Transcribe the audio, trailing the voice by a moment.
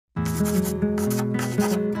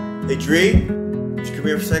Hey Dree, would you come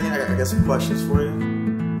here for a second? I got some questions for you.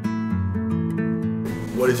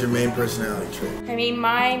 What is your main personality trait? I mean,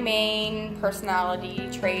 my main personality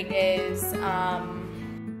trait is,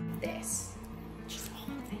 this. Just all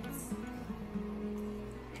things.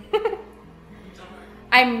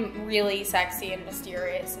 I'm really sexy and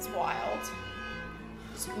mysterious as wild.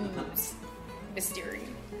 Just ooze.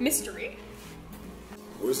 Mystery.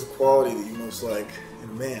 What is the quality that you most like in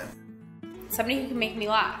a man? Somebody who can make me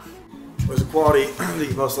laugh. What is the quality that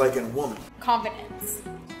you most like in a woman? Confidence.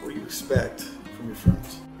 What do you expect from your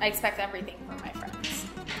friends? I expect everything from my friends.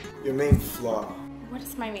 Your main flaw? What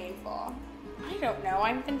is my main flaw? I don't know.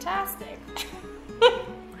 I'm fantastic. I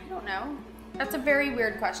don't know. That's a very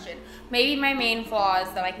weird question. Maybe my main flaw is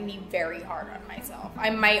that I can be very hard on myself.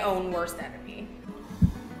 I'm my own worst enemy.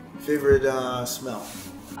 Favorite smell?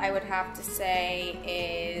 I would have to say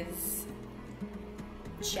is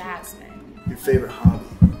jasmine. Your favorite hobby?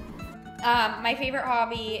 My favorite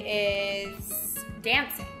hobby is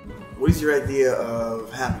dancing. What is your idea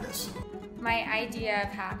of happiness? My idea of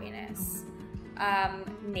happiness,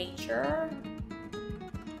 nature,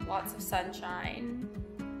 lots of sunshine,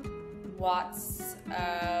 lots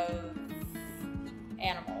of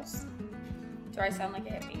animals. Do I sound like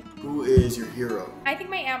a hippie? Who is your hero? I think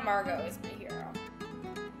my Aunt Margot is my hero.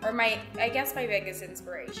 Or I guess my biggest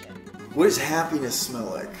inspiration. What does happiness smell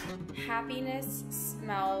like? Happiness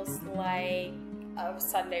smells like a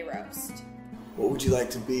Sunday roast. What would you like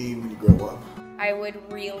to be when you grow up? I would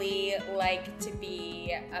really like to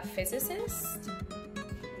be a physicist,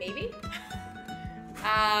 maybe.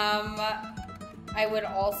 I would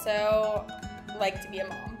also like to be a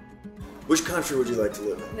mom. Which country would you like to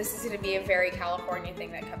live in? This is going to be a very California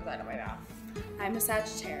thing that comes out of my mouth. I'm a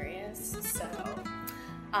Sagittarius, so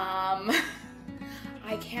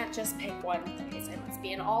I can't just pick one place. I must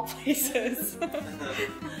be in all places.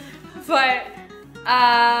 But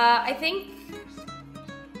I think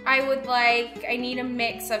I need a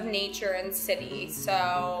mix of nature and city,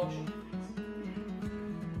 so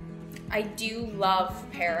I do love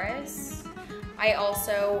Paris. I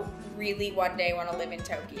also really one day want to live in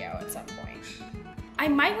Tokyo at some point. I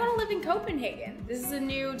might want to live in Copenhagen. This is a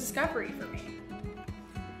new discovery for me.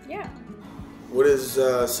 Yeah. What does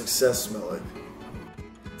success smell like?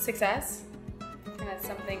 Success? And it's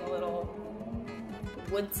something a little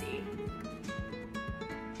woodsy.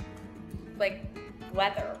 Like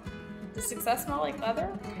leather. Does success smell like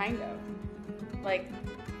leather? Kind of. Like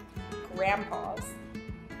grandpa's.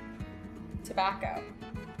 Tobacco.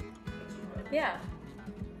 Yeah.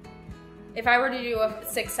 If I were to do a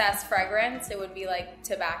success fragrance, it would be like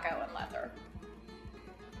tobacco and leather.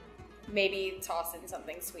 Maybe toss in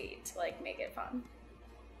something sweet to like make it fun.